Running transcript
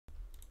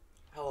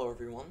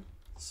everyone,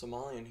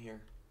 Somalian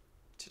here.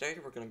 Today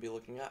we're going to be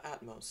looking at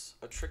Atmos,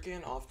 a tricky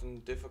and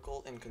often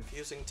difficult and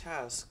confusing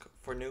task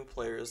for new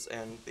players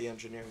and the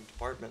engineering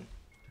department.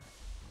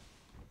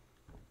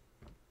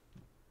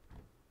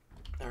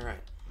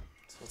 Alright,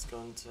 so let's go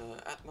into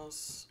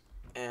Atmos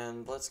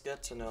and let's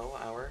get to know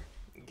our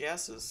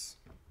gases,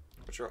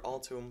 which are all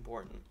too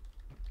important.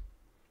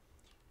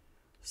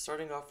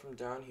 Starting off from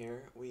down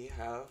here, we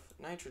have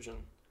nitrogen,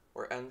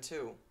 or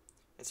N2.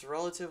 It's a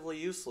relatively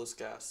useless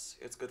gas.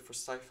 It's good for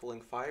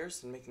stifling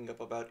fires and making up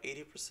about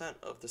 80%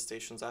 of the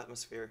station's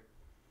atmosphere.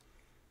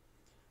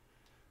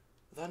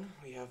 Then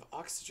we have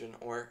oxygen,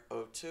 or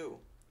O2.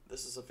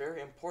 This is a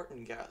very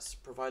important gas,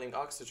 providing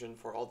oxygen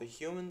for all the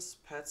humans,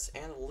 pets,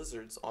 and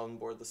lizards on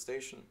board the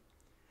station.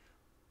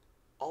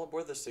 All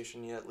aboard the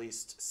station need at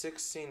least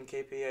 16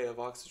 kPa of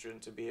oxygen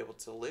to be able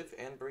to live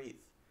and breathe.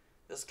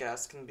 This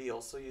gas can be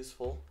also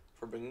useful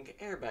for bringing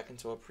air back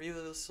into a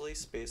previously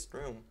spaced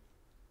room.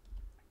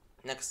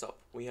 Next up,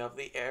 we have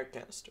the air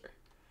canister.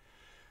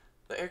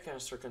 The air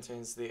canister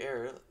contains the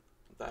air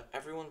that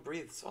everyone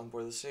breathes on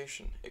board the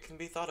station. It can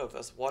be thought of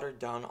as watered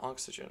down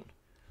oxygen,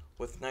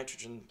 with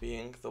nitrogen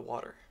being the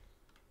water.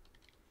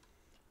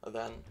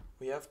 Then,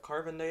 we have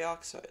carbon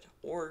dioxide,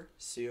 or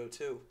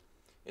CO2.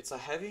 It's a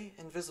heavy,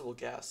 invisible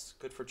gas,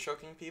 good for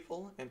choking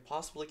people and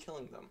possibly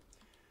killing them.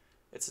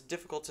 It's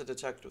difficult to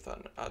detect with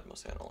an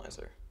Atmos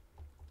analyzer.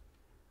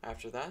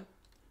 After that,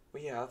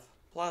 we have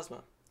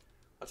plasma,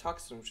 a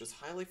toxin which is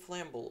highly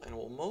flammable and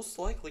will most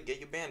likely get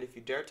you banned if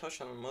you dare touch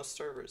it on most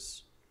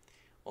servers.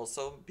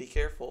 Also, be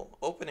careful.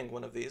 Opening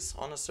one of these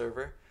on a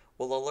server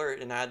will alert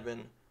an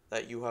admin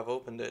that you have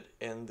opened it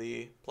in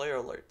the player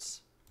alerts.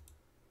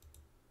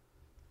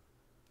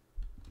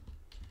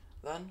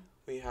 Then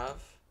we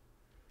have,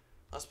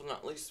 last but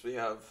not least, we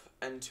have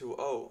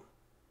N2O,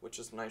 which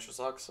is nitrous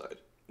oxide.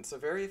 It's a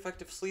very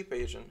effective sleep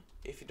agent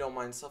if you don't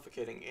mind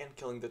suffocating and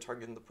killing the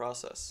target in the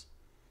process.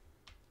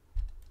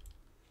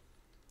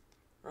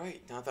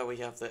 Right, now that we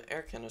have the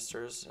air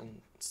canisters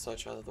and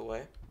such out of the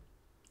way,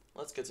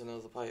 let's get to know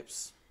the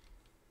pipes.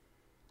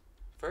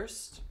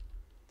 First,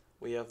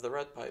 we have the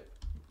red pipe.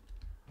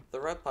 The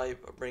red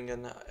pipe brings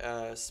in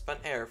spent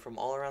air from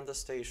all around the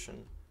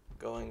station,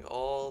 going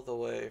all the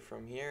way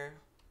from here,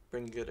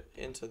 bringing it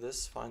into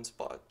this fine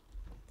spot.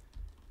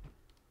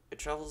 It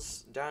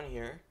travels down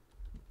here,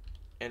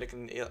 and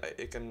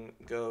it can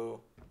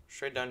go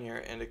straight down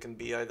here, and it can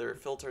be either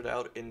filtered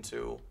out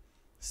into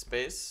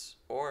space,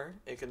 or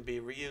it can be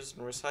reused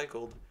and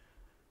recycled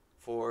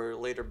for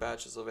later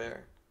batches of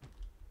air.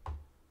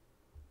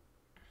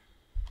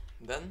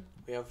 Then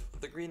we have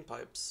the green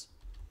pipes,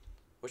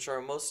 which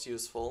are most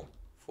useful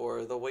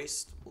for the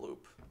waste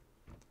loop.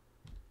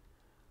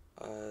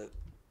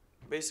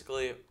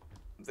 Basically,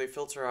 they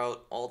filter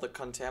out all the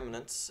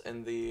contaminants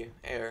in the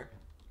air,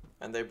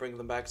 and they bring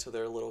them back to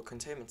their little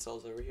containment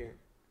cells over here.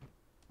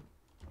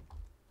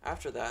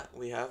 After that,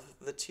 we have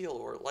the teal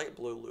or light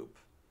blue loop.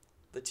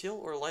 The teal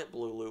or light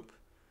blue loop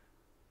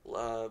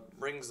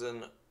brings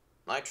in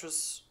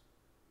nitrogen.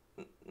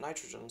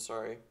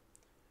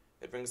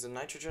 It brings in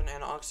nitrogen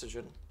and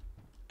oxygen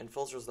and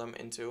filters them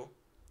into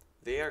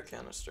the air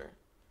canister.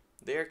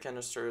 The air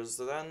canister is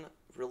then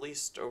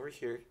released over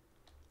here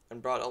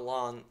and brought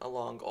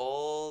along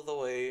all the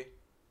way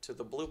to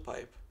the blue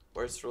pipe,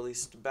 where it's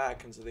released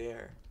back into the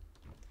air.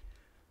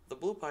 The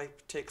blue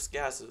pipe takes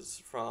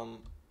gases from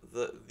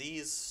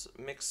these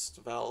mixed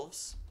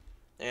valves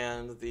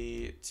and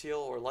the teal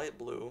or light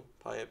blue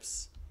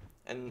pipes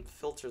and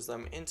filters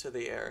them into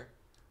the air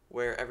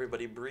where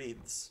everybody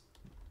breathes.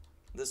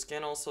 This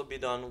can also be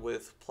done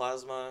with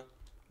plasma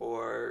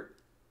or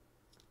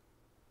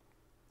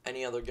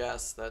any other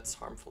gas that's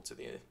harmful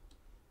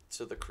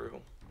to the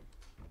crew.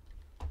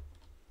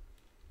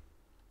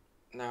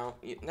 Now,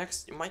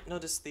 next you might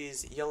notice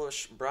these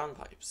yellowish brown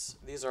pipes.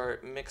 These are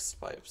mixed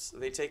pipes.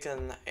 They take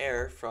in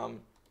air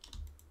from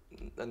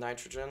the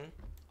nitrogen,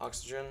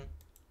 oxygen,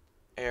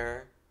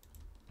 air,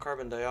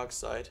 carbon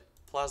dioxide,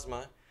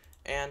 plasma,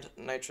 and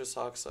nitrous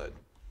oxide.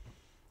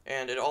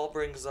 And it all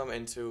brings them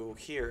into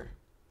here.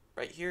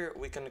 Right here,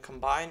 we can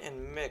combine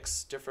and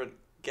mix different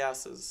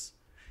gases.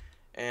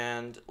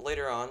 And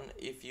later on,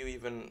 if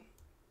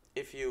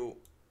you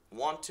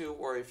want to,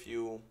 or if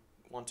you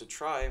want to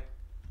try,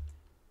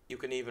 you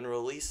can even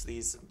release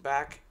these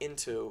back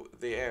into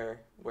the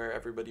air where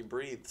everybody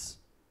breathes.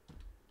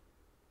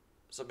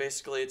 So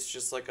basically, it's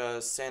just like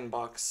a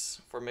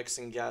sandbox for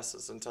mixing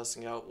gases and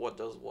testing out what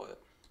does what.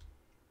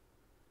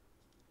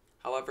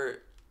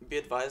 However, be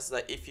advised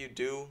that if you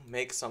do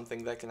make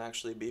something that can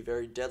actually be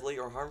very deadly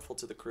or harmful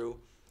to the crew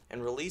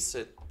and release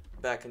it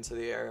back into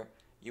the air,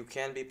 you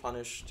can be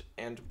punished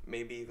and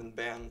maybe even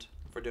banned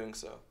for doing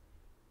so.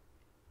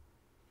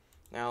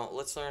 Now,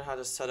 let's learn how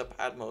to set up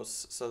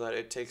Atmos so that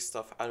it takes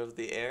stuff out of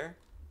the air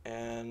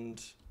and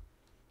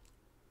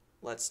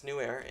lets new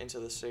air into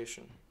the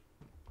station.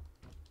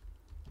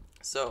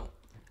 So,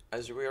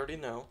 as we already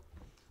know,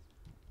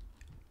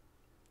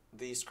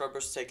 the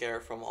scrubbers take air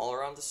from all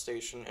around the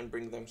station and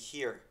bring them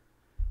here,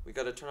 we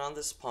gotta turn on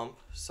this pump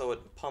so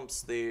it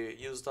pumps the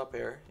used up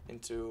air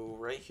into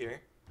right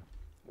here,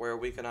 where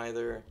we can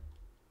either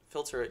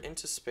filter it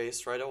into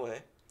space right away,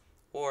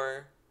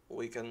 or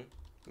we can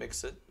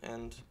mix it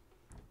and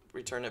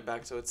return it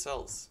back to its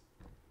cells.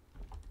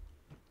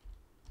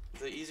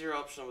 The easier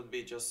option would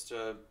be just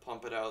to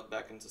pump it out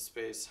back into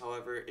space.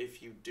 However,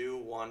 if you do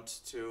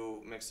want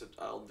to mix it,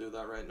 I'll do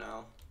that right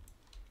now.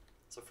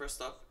 So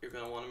first up, you're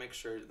going to want to make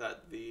sure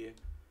that the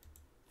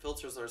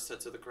filters are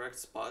set to the correct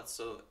spot.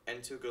 So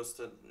N2 goes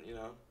to,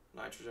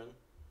 nitrogen,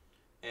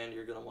 and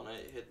you're going to want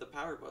to hit the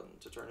power button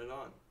to turn it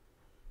on.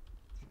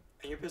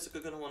 And you're basically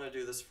going to want to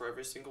do this for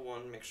every single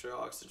one. Make sure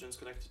oxygen is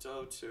connected to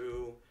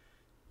O2,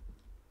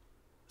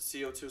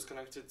 CO2 is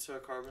connected to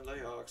carbon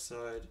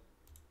dioxide,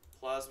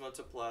 plasma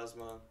to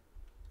plasma,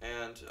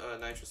 and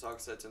nitrous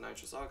oxide to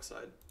nitrous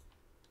oxide.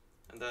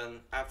 And then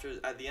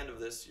at the end of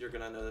this, you're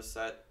going to notice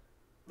that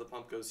the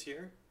pump goes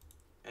here,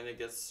 and it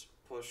gets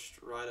pushed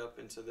right up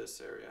into this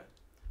area.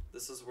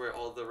 This is where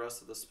all the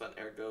rest of the spent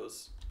air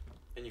goes,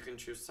 and you can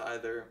choose to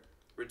either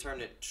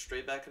return it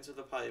straight back into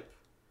the pipe,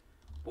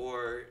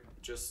 or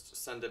just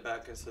send it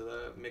back into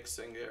the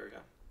mixing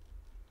area.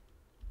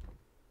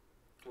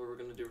 What we're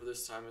going to do for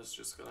this time is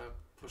just going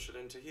to push it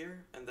into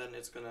here, and then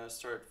it's going to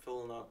start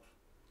filling up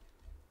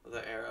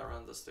the air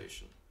around the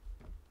station.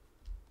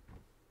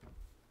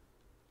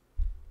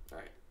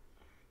 Alright,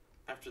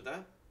 after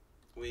that,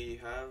 we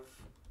have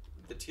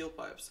the teal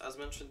pipes. As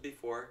mentioned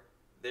before,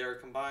 they are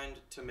combined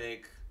to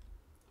make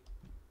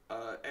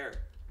air.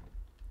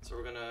 So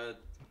we're going to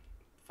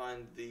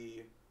find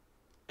the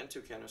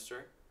N2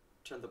 canister,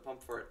 turn the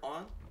pump for it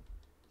on.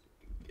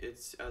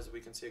 It's, as we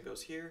can see, it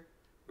goes here.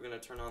 We're going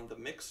to turn on the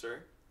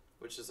mixer,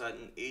 which is at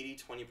an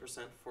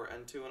 80-20% for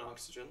N2 and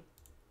oxygen.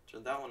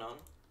 Turn that one on.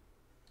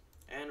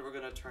 And we're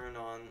going to turn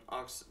on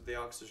the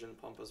oxygen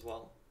pump as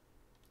well.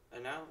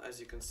 And now, as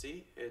you can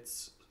see,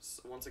 it's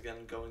once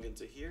again going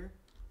into here,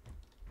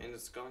 and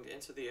it's going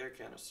into the air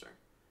canister.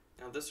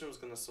 Now this room is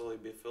going to slowly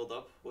be filled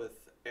up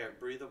with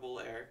breathable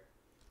air.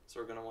 So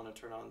we're going to want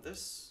to turn on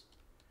this.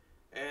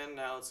 And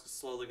now it's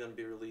slowly going to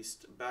be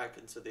released back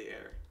into the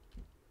air.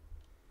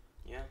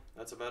 Yeah,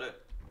 that's about it.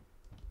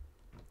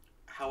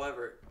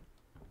 However,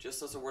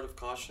 just as a word of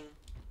caution,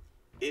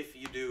 if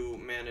you do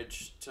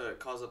manage to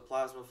cause a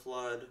plasma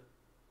flood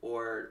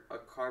or a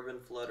carbon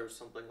flood or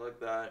something like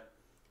that,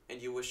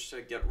 and you wish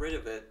to get rid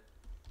of it,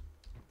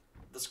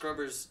 the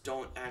scrubbers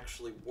don't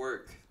actually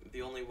work.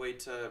 The only way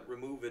to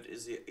remove it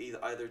is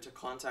either to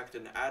contact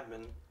an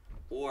admin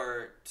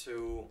or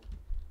to,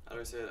 how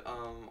do I say it,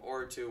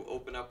 or to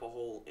open up a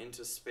hole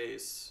into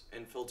space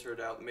and filter it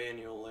out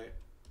manually.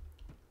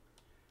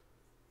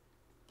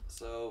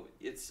 So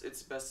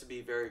it's best to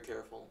be very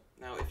careful.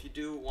 Now, if you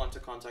do want to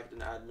contact an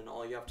admin,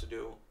 all you have to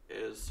do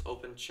is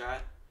open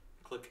chat,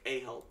 click A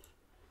help,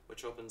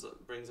 which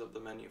brings up the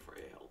menu for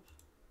A help.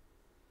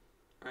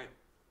 Alright.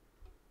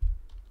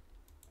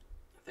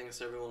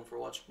 Thanks everyone for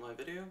watching my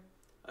video.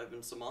 I've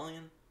been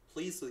Somalian.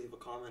 Please leave a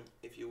comment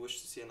if you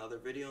wish to see another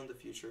video in the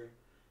future,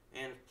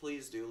 and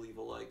please do leave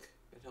a like.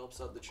 It helps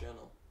out the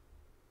channel.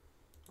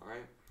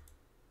 Alright.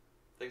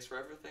 Thanks for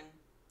everything.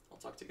 I'll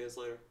talk to you guys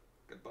later.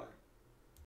 Goodbye.